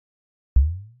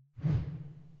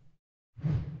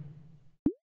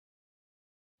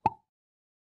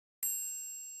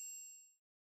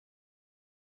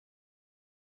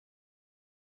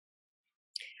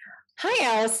Hi,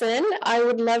 Allison. I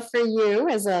would love for you,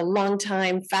 as a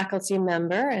longtime faculty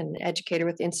member and educator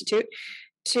with the Institute,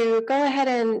 to go ahead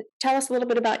and tell us a little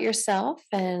bit about yourself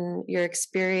and your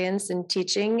experience in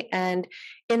teaching and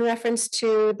in reference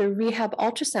to the rehab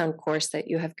ultrasound course that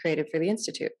you have created for the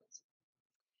Institute.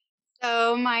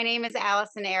 So, my name is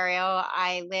Allison Ariail.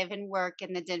 I live and work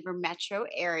in the Denver metro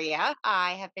area.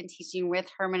 I have been teaching with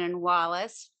Herman and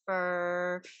Wallace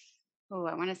for,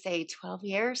 I want to say 12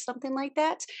 years, something like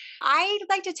that. I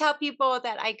like to tell people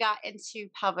that I got into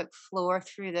pelvic floor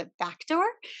through the back door.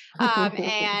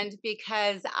 And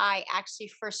because I actually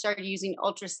first started using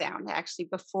ultrasound, actually,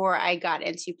 before I got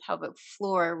into pelvic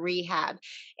floor rehab.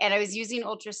 And I was using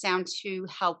ultrasound to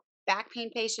help back pain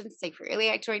patients,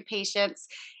 sacroiliac joint patients,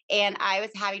 and I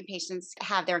was having patients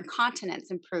have their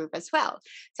incontinence improve as well.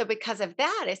 So because of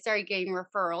that, I started getting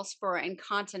referrals for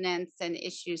incontinence and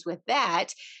issues with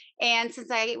that. And since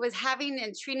I was having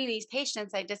and treating these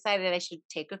patients, I decided I should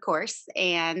take a course,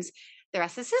 and the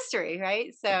rest is history,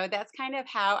 right? So that's kind of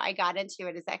how I got into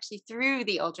it, is actually through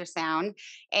the ultrasound.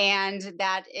 And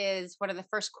that is one of the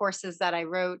first courses that I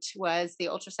wrote, was the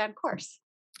ultrasound course.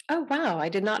 Oh, wow. I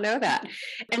did not know that.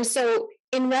 And so,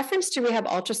 in reference to rehab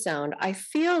ultrasound, I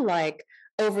feel like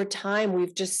over time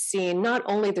we've just seen not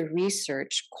only the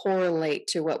research correlate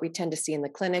to what we tend to see in the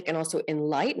clinic and also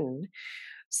enlighten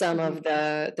some of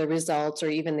Mhm. the results or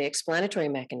even the explanatory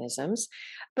mechanisms,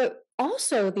 but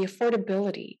also the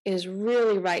affordability is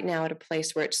really right now at a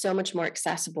place where it's so much more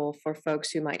accessible for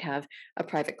folks who might have a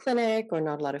private clinic or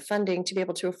not a lot of funding to be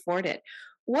able to afford it.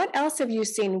 What else have you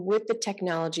seen with the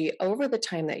technology over the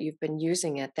time that you've been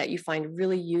using it that you find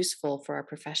really useful for our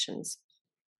professions?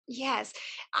 Yes,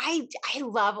 I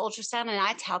love ultrasound, and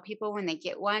I tell people when they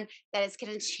get one that it's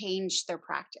going to change their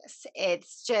practice.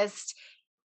 It's just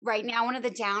right now, one of the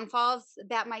downfalls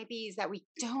that might be is that we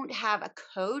don't have a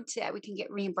code that we can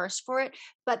get reimbursed for it.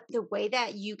 But the way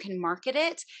that you can market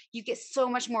it, you get so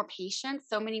much more patients,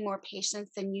 so many more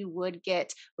patients than you would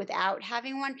get without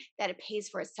having one, that it pays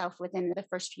for itself within the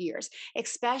first few years,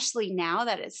 especially now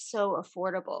that it's so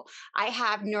affordable. I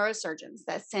have neurosurgeons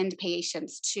that send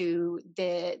patients to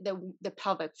the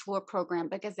pelvic floor program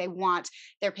because they want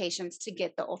their patients to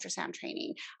get the ultrasound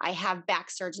training. I have back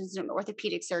surgeons and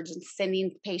orthopedic surgeons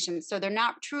sending patients. So they're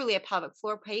not truly a pelvic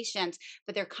floor patient,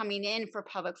 but they're coming in for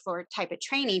pelvic floor type of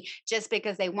training just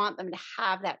because they want them to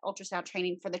have that ultrasound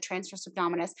training for the transverse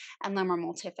abdominis and lumbar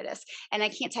multifidus. And I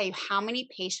can't tell you how many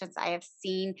patients I have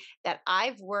seen that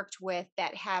I've worked with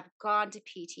that have gone to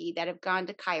PT, that have gone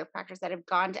to chiropractors, that have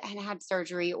gone to and had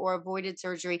surgery or avoided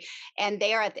surgery, and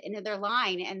they are at the end of their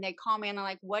line and they call me and they're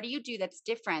like, "What do you do that's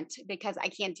different? Because I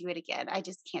can't do it again. I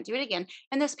just can't do it again."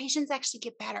 And those patients actually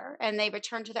get better and they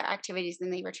return to their activities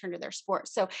and they return to their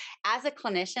sports. So, as a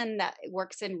clinician that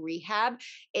works in rehab,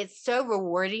 it's so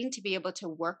rewarding to be able to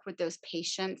work with those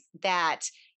patients that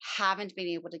haven't been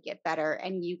able to get better,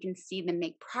 and you can see them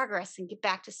make progress and get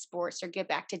back to sports or get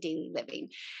back to daily living.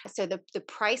 So the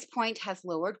price point has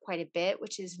lowered quite a bit,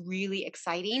 which is really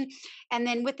exciting. And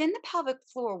then within the pelvic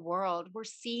floor world, we're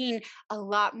seeing a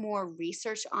lot more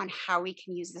research on how we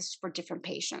can use this for different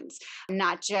patients,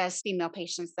 not just female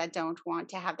patients that don't want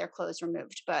to have their clothes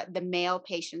removed, but the male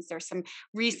patients. There's some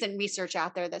recent research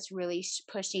out there that's really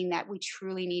pushing that we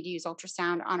truly need to use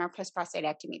ultrasound on our post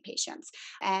prostatectomy patients,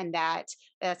 and that's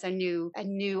a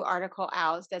new article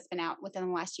out that's been out within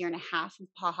the last year and a half from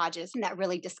Paul Hodges that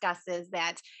really discusses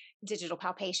that digital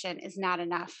palpation is not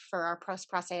enough for our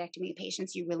post prostatectomy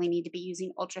patients. You really need to be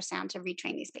using ultrasound to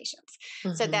retrain these patients.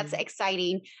 So that's Mhm.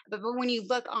 exciting. But when you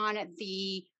look on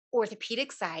the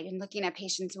orthopedic side and looking at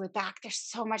patients with back, there's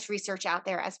so much research out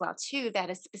there as well too, that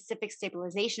a specific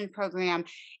stabilization program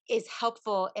is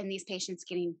helpful in these patients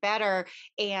getting better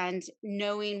and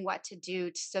knowing what to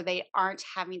do so they aren't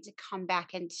having to come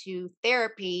back into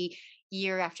therapy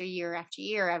year after year after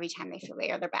year every time they feel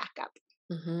they are their back up.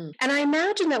 Mhm. And I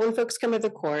imagine that when folks come to the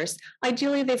course,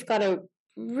 ideally they've got a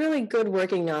really good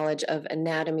working knowledge of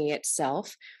anatomy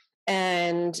itself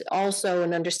and also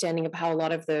an understanding of how a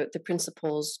lot of the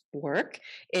principles work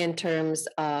in terms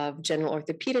of general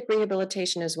orthopedic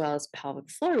rehabilitation as well as pelvic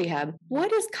floor rehab.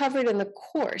 What is covered in the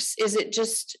course? Is it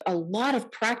just a lot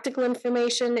of practical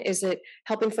information? Is it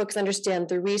helping folks understand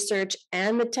the research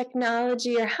and the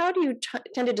technology? Or how do you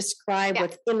tend to describe Yeah.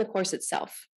 what's in the course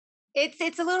itself?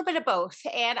 It's a little bit of both,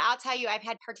 and I'll tell you, I've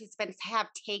had participants have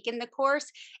taken the course,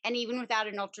 and even without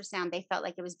an ultrasound, they felt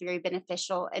like it was very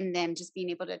beneficial in them just being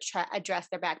able to address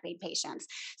their back pain patients.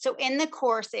 So in the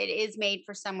course, it is made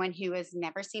for someone who has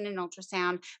never seen an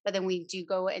ultrasound, but then we do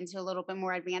go into a little bit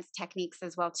more advanced techniques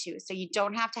as well too. So you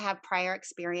don't have to have prior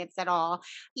experience at all.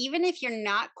 Even if you're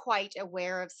not quite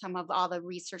aware of some of all the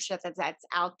research that's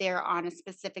out there on a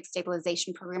specific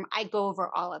stabilization program, I go over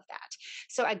all of that.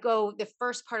 So I go, the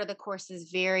first part of the course is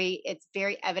it's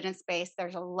very evidence based.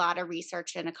 There's a lot of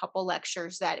research and a couple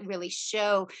lectures that really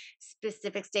show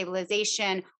specific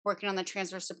stabilization. Working on the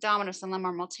transverse abdominis and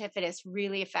lumbar multifidus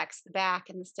really affects the back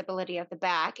and the stability of the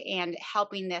back, and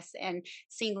helping this and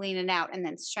singling it out and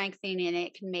then strengthening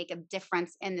it can make a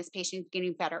difference in this patient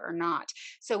getting better or not.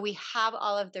 So we have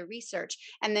all of the research.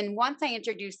 And then once I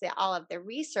introduce all of the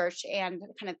research and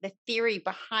kind of the theory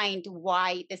behind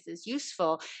why this is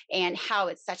useful and how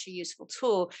it's such a useful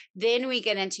tool, then we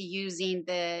get into using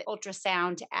the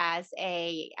ultrasound as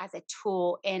a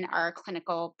tool in our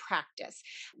clinical practice.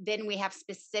 Then we have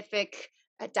specific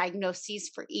diagnoses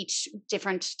for each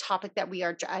different topic that we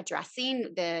are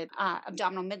addressing, the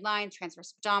abdominal midline,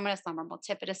 transverse abdominis, lumbar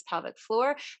multifidus, pelvic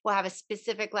floor. We'll have a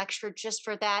specific lecture just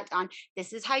for that on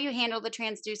this is how you handle the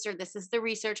transducer, this is the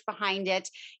research behind it,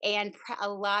 and a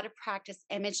lot of practice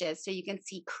images so you can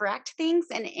see correct things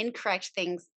and incorrect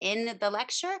things in the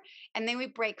lecture. And then we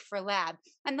break for lab.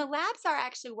 And the labs are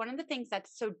actually one of the things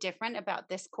that's so different about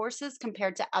this courses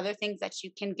compared to other things that you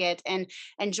can get and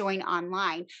join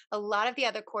online. A lot of the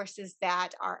other courses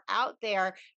that are out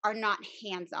there are not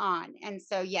hands-on. And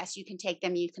so, yes, you can take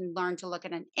them, you can learn to look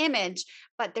at an image,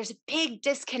 but there's a big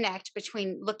disconnect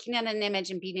between looking at an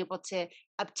image and being able to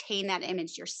obtain that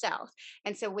image yourself.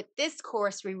 And so with this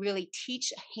course, we really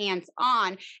teach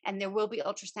hands-on, and there will be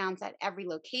ultrasounds at every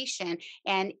location,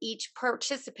 and each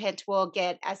participant will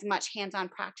get as much hands-on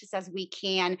practice as we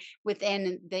can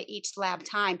within each lab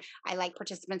time. I like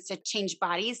participants to change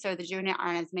bodies so they're doing it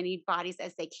on as many bodies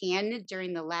as they can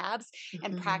during the labs,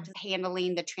 and Mhm. practice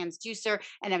handling the transducer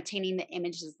and obtaining the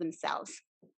images themselves.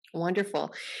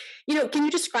 Wonderful. Can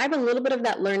you describe a little bit of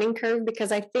that learning curve?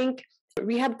 Because I think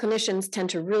rehab clinicians tend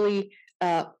to really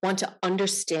want to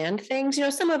understand things.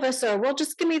 Some of us are, well,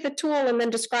 just give me the tool and then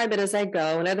describe it as I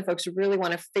go. And other folks really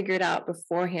want to figure it out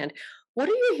beforehand. What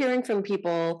are you hearing from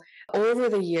people over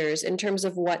the years in terms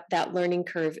of what that learning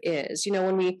curve is?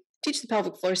 When we teach the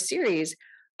pelvic floor series,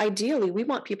 ideally, we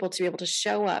want people to be able to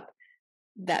show up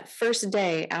that first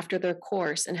day after their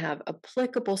course and have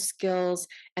applicable skills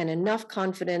and enough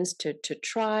confidence to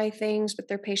try things with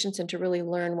their patients and to really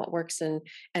learn what works and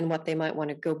what they might want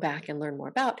to go back and learn more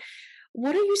about.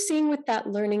 What are you seeing with that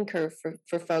learning curve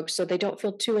for folks so they don't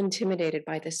feel too intimidated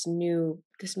by this new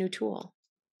tool?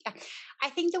 Yeah. I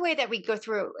think the way that we go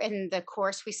through in the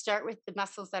course, we start with the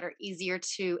muscles that are easier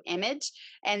to image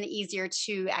and easier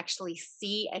to actually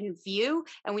see and view.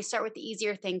 And we start with the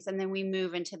easier things, and then we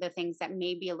move into the things that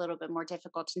may be a little bit more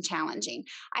difficult and challenging.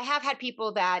 I have had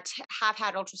people that have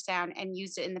had ultrasound and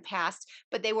used it in the past,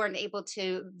 but they weren't able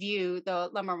to view the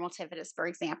lumbar multifidus, for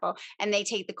example. And they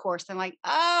take the course and like,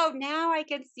 oh, now I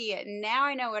can see it. Now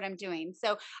I know what I'm doing.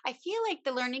 So I feel like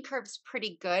the learning curve's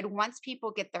pretty good once people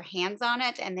get their hands on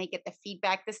it and they get the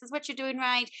feedback. This is what you're doing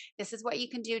right. This is what you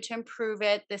can do to improve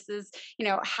it. This is,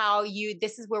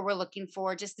 this is where we're looking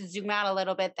for. Just to zoom out a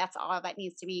little bit. That's all that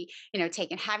needs to be,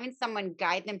 taken. Having someone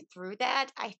guide them through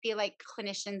that, I feel like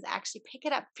clinicians actually pick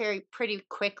it up pretty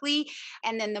quickly.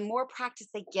 And then the more practice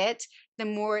they get, the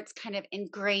more it's kind of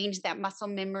ingrained, that muscle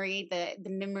memory, the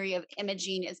memory of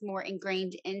imaging is more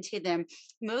ingrained into them.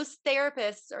 Most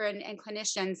therapists and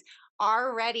clinicians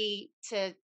are ready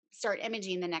to start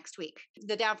imaging the next week.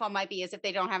 The downfall might be is if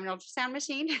they don't have an ultrasound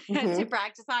machine to Hmm.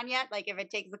 practice on yet, like if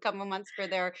it takes a couple months for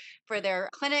their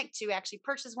clinic to actually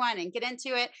purchase one and get into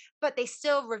it, but they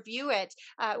still review it.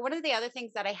 One of the other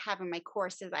things that I have in my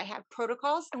course is I have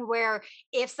protocols where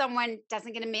if someone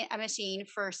doesn't get a machine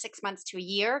for 6 months to a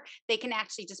year, they can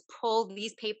actually just pull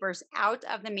these papers out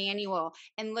of the manual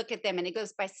and look at them, and it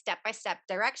goes by step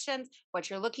directions, what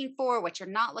you're looking for, what you're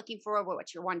not looking for,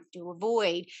 what you want to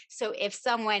avoid. So if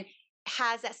someone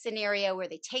has that scenario where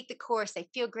they take the course, they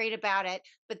feel great about it,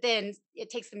 but then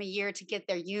it takes them a year to get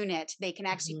their unit, they can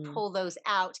actually Hmm. pull those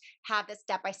out, have the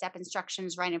step by step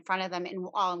instructions right in front of them and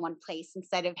all in one place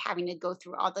instead of having to go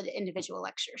through all the individual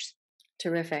lectures.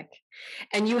 Terrific.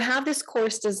 And you have this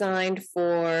course designed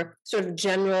for sort of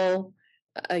general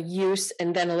use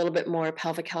and then a little bit more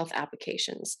pelvic health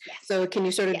applications. Yes. So, can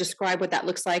you sort of Yes. describe what that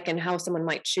looks like and how someone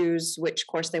might choose which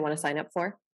course they want to sign up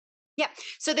for? Yeah.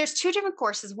 So there's two different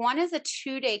courses. One is a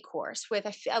 2-day course with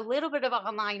a little bit of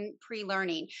online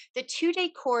pre-learning. The 2-day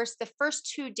course, the first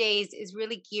 2 days is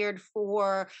really geared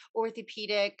for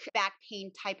orthopedic back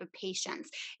pain type of patients.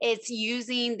 It's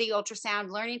using the ultrasound,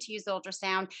 learning to use the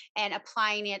ultrasound and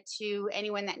applying it to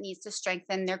anyone that needs to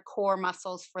strengthen their core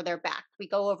muscles for their back. We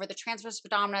go over the transverse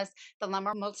abdominis, the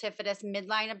lumbar multifidus,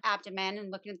 midline of abdomen,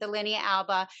 and looking at the linea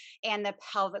alba and the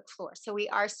pelvic floor. So we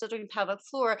are still doing pelvic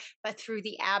floor, but through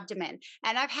the abdomen.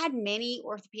 And I've had many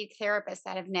orthopedic therapists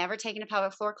that have never taken a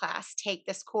pelvic floor class take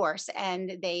this course,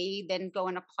 and they then go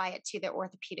and apply it to their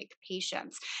orthopedic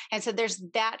patients. And so there's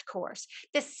that course.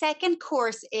 The second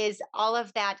course is all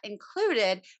of that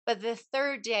included, but the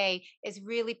third day is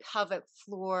really pelvic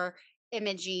floor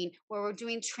imaging where we're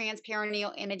doing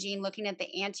transperineal imaging, looking at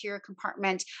the anterior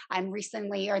compartment. I'm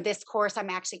recently, or this course, I'm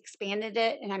actually expanded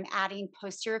it and I'm adding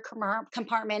posterior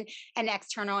compartment and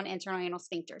external and internal anal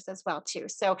sphincters as well too.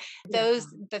 So those,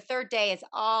 Wonderful. the third day is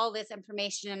all this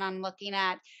information, and I'm looking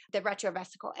at the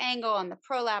retrovesical angle and the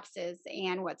prolapses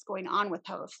and what's going on with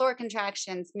pelvic floor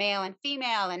contractions, male and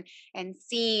female, and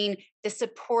seeing the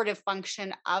supportive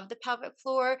function of the pelvic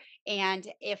floor, and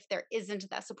if there isn't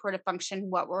that supportive function,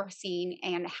 what we're seeing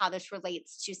and how this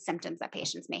relates to symptoms that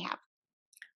patients may have.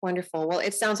 Wonderful. Well,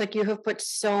 it sounds like you have put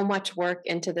so much work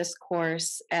into this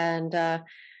course, and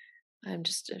I'm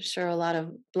just sure a lot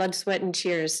of blood, sweat, and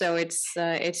tears. So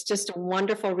it's just a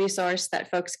wonderful resource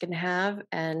that folks can have.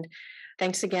 And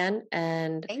thanks again.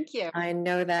 And Thank you. I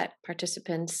know that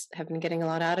participants have been getting a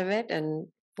lot out of it, and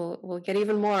we'll get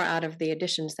even more out of the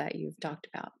additions that you've talked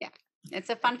about. Yeah, it's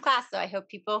a fun class, so I hope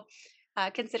people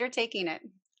consider taking it.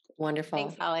 Thanks,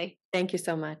 Wonderful. Holly. Thank you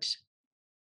so much.